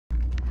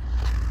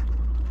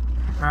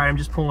All right, I'm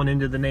just pulling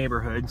into the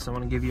neighborhood, so I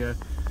want to give you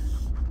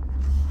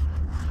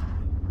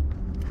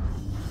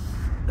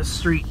a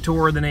street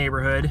tour of the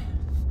neighborhood.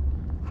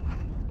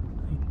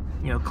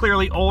 You know,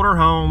 clearly older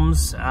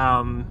homes.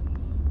 Yeah,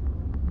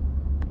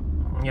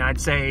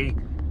 I'd say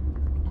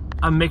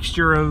a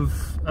mixture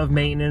of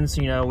maintenance.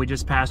 You know, we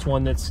just passed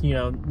one that's, you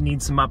know,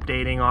 needs some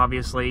updating,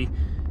 obviously.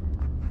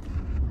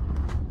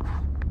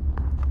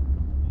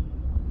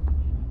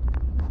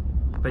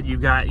 But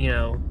you've got, you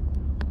know,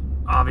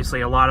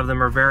 obviously a lot of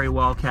them are very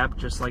well kept,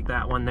 just like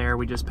that one there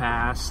we just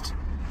passed.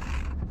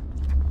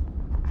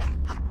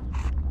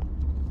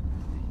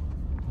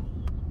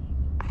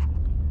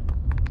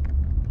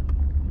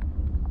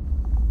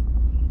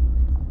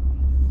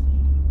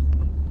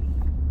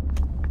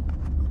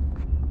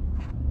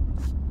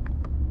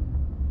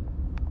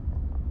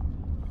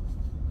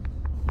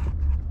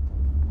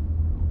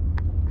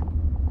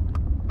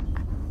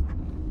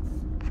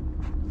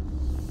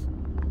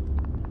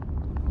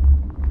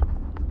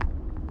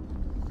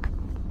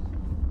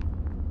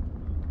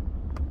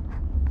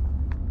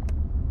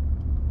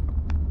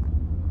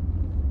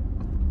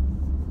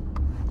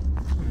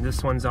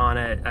 This one's on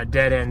a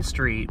dead-end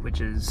street, which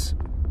is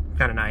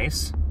kind of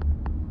nice.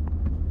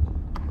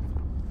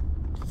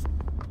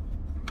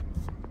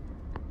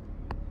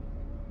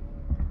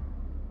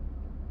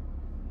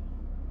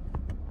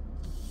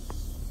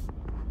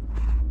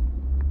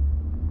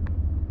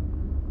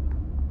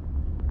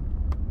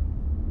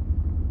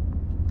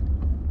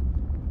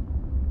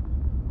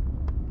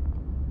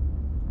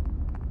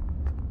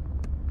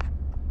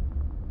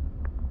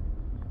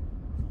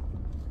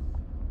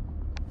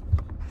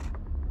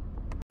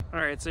 All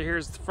right, so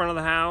here's the front of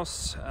the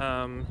house.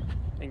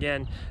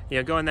 Again, you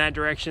know, going that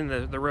direction,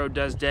 the road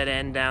does dead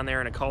end down there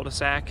in a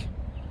cul-de-sac.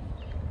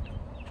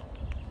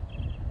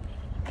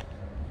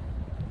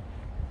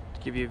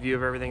 Give you a view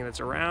of everything that's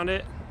around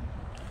it.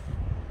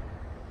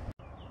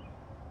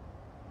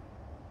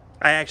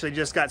 I actually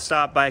just got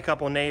stopped by a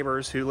couple of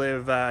neighbors who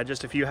live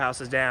just a few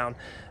houses down,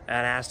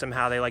 and asked them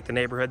how they like the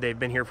neighborhood. They've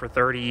been here for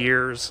 30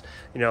 years.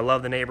 You know,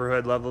 love the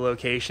neighborhood, love the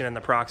location and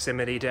the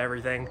proximity to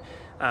everything.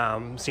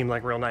 Seem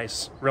like real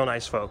nice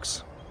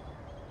folks.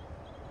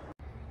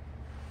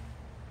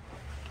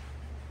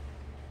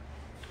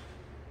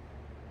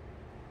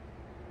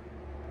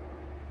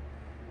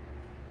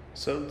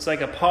 So it's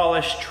like a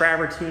polished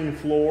travertine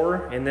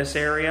floor in this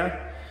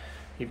area.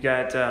 You've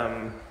got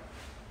an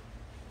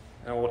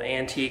old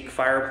antique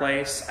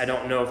fireplace. I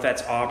don't know if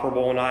that's operable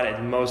or not.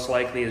 It most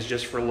likely is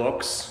just for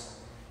looks.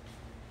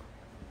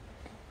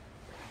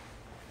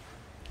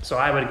 So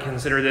I would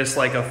consider this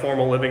like a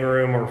formal living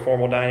room or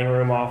formal dining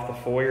room off the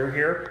foyer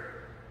here.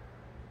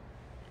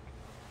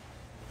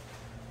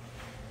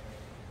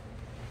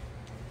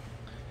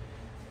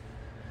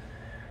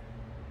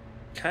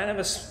 Kind of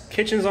a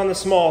kitchen's on the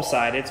small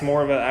side. It's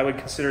more of a, I would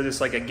consider this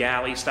like a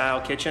galley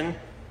style kitchen.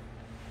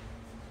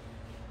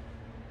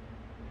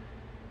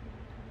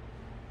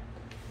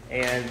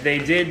 And they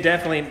did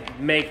definitely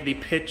make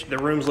the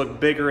rooms look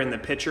bigger in the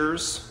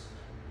pictures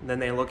than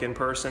they look in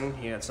person.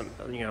 You had some,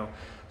 you know,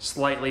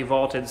 slightly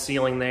vaulted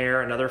ceiling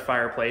there, another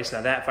fireplace.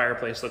 Now that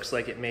fireplace looks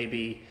like it may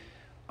be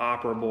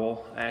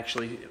operable.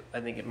 Actually,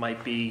 I think it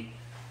might be,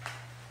 I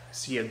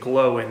see a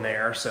glow in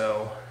there,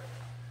 so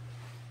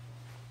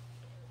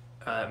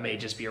it may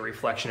just be a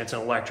reflection. It's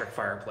an electric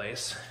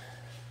fireplace.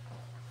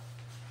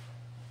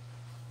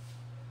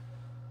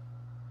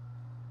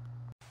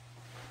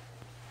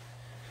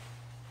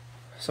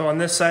 So on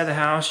this side of the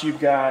house, you've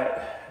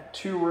got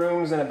 2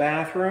 rooms and a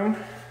bathroom.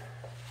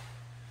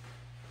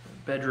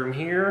 Bedroom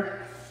here.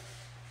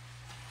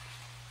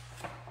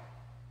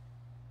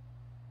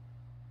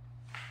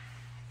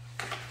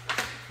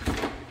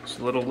 Just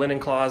a little linen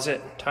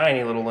closet,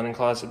 tiny little linen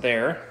closet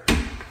there.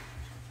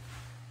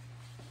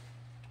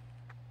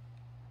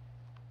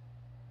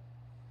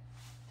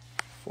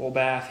 Full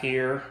bath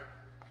here,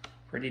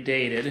 pretty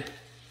dated.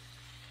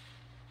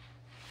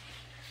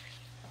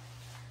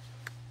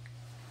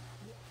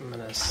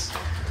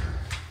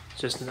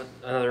 Just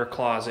another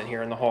closet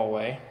here in the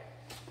hallway.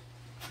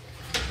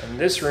 And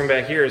this room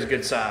back here is a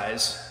good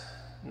size.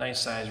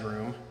 Nice size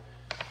room.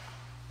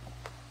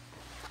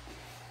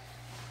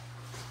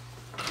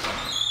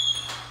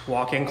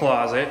 Walk-in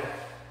closet.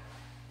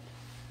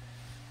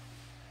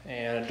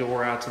 And a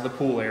door out to the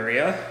pool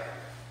area.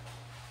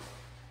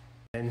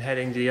 And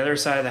heading to the other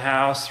side of the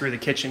house through the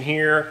kitchen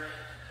here,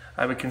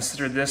 I would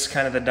consider this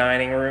kind of the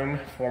dining room,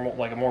 formal,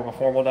 like more of a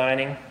formal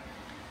dining.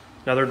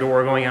 Another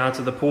door going out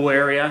to the pool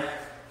area.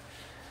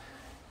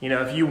 You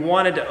know, if you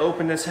wanted to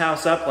open this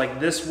house up,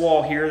 like this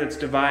wall here that's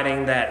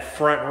dividing that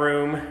front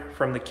room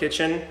from the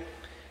kitchen,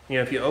 you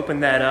know, if you open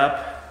that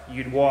up,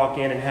 you'd walk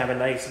in and have a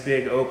nice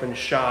big open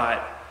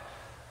shot,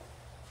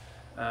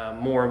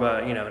 more of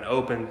a, you know, an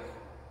open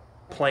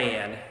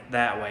plan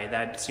that way.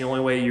 That's the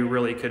only way you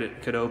really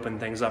could open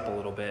things up a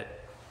little bit.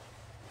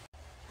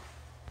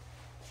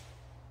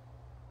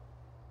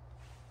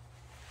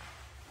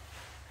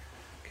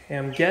 Okay,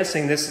 I'm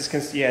guessing this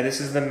is, yeah,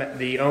 this is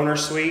the owner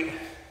suite.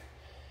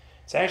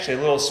 It's actually a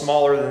little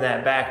smaller than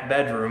that back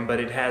bedroom, but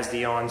it has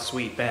the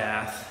ensuite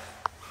bath.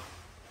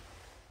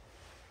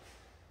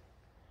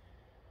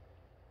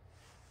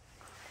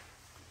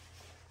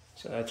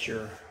 So that's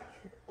your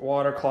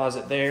water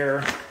closet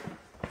there.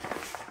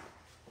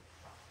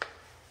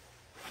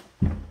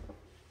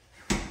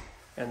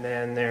 And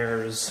then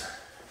there's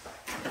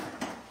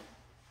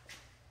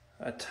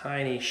a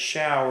tiny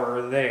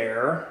shower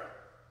there,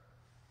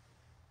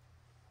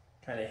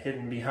 kind of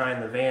hidden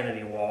behind the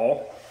vanity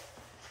wall.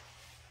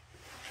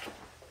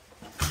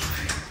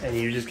 And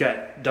you just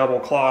got double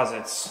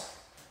closets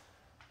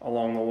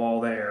along the wall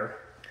there.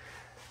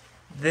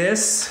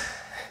 This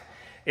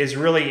is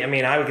really, I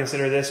mean, I would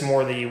consider this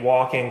more the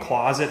walk-in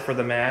closet for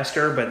the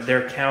master, but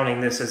they're counting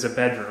this as a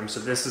bedroom.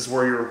 So this is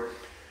where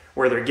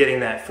they're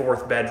getting that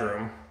fourth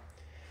bedroom,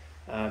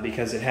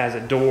 because it has a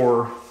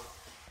door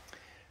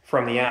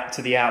from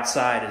to the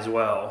outside as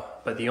well.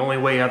 But the only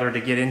way other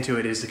to get into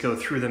it is to go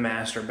through the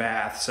master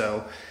bath.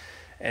 So,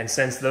 and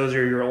since those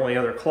are your only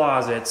other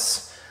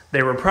closets,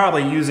 they were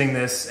probably using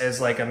this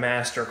as like a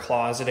master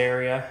closet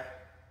area,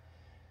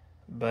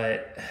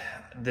 but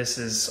this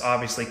is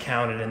obviously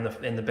counted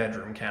in the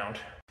bedroom count.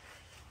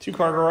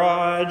 2-car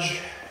garage.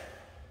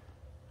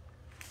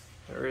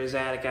 There is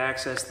attic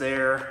access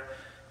there.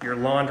 Your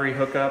laundry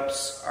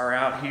hookups are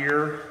out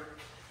here.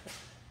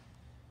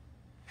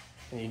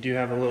 And you do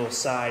have a little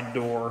side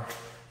door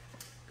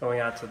going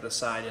out to the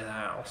side of the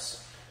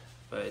house.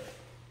 But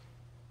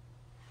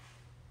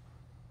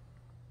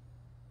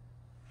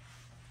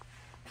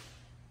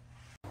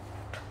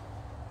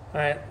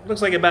alright,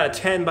 looks like about a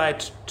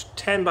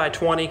 10 by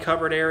 20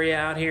 covered area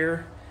out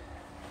here.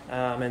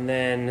 And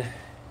then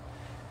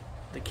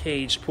the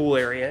caged pool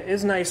area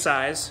is nice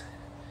size.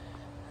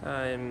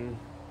 And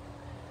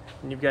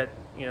you've got,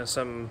 you know,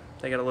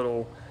 they got a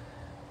little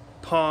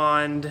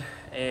pond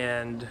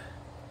and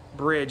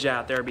bridge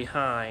out there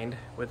behind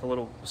with a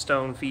little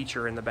stone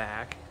feature in the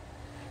back.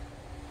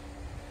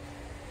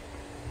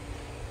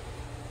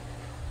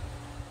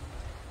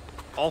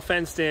 All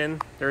fenced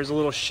in. There's a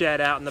little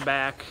shed out in the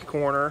back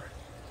corner.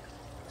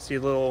 See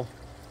a little,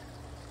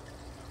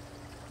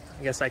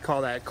 I guess I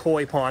call that a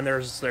koi pond.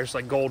 There's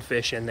like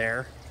goldfish in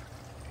there.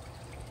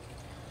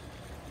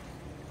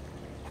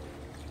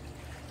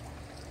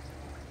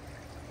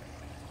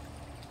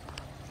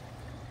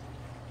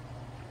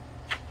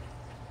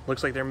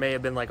 Looks like there may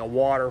have been like a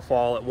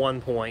waterfall at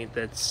one point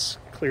that's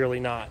clearly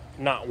not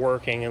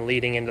working and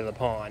leading into the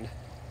pond.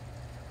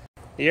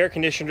 The air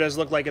conditioner does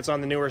look like it's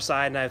on the newer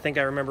side, and I think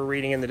I remember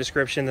reading in the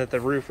description that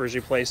the roof was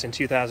replaced in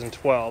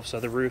 2012, so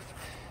the roof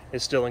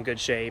is still in good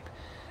shape.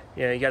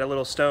 You know, you got a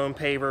little stone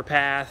paver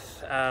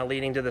path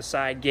leading to the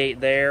side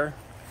gate there.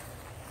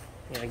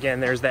 You know,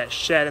 again, there's that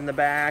shed in the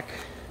back.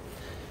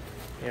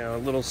 You know, a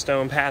little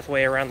stone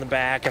pathway around the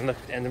back and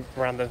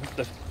around the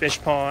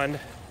fish pond.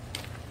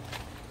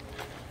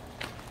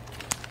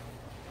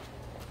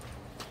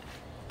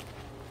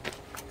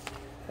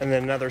 And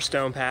then another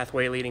stone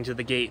pathway leading to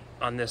the gate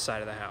on this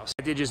side of the house.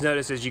 I did just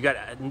notice is you got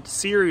a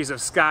series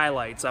of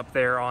skylights up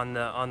there on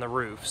the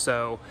roof.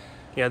 So,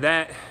 you know,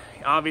 that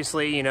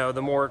obviously, you know,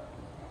 the more,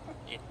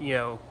 you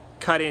know,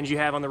 cut-ins you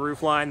have on the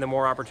roof line, the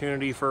more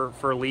opportunity for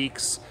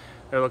leaks.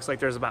 It looks like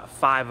there's about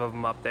 5 of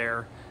them up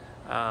there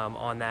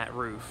on that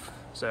roof.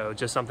 So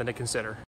just something to consider.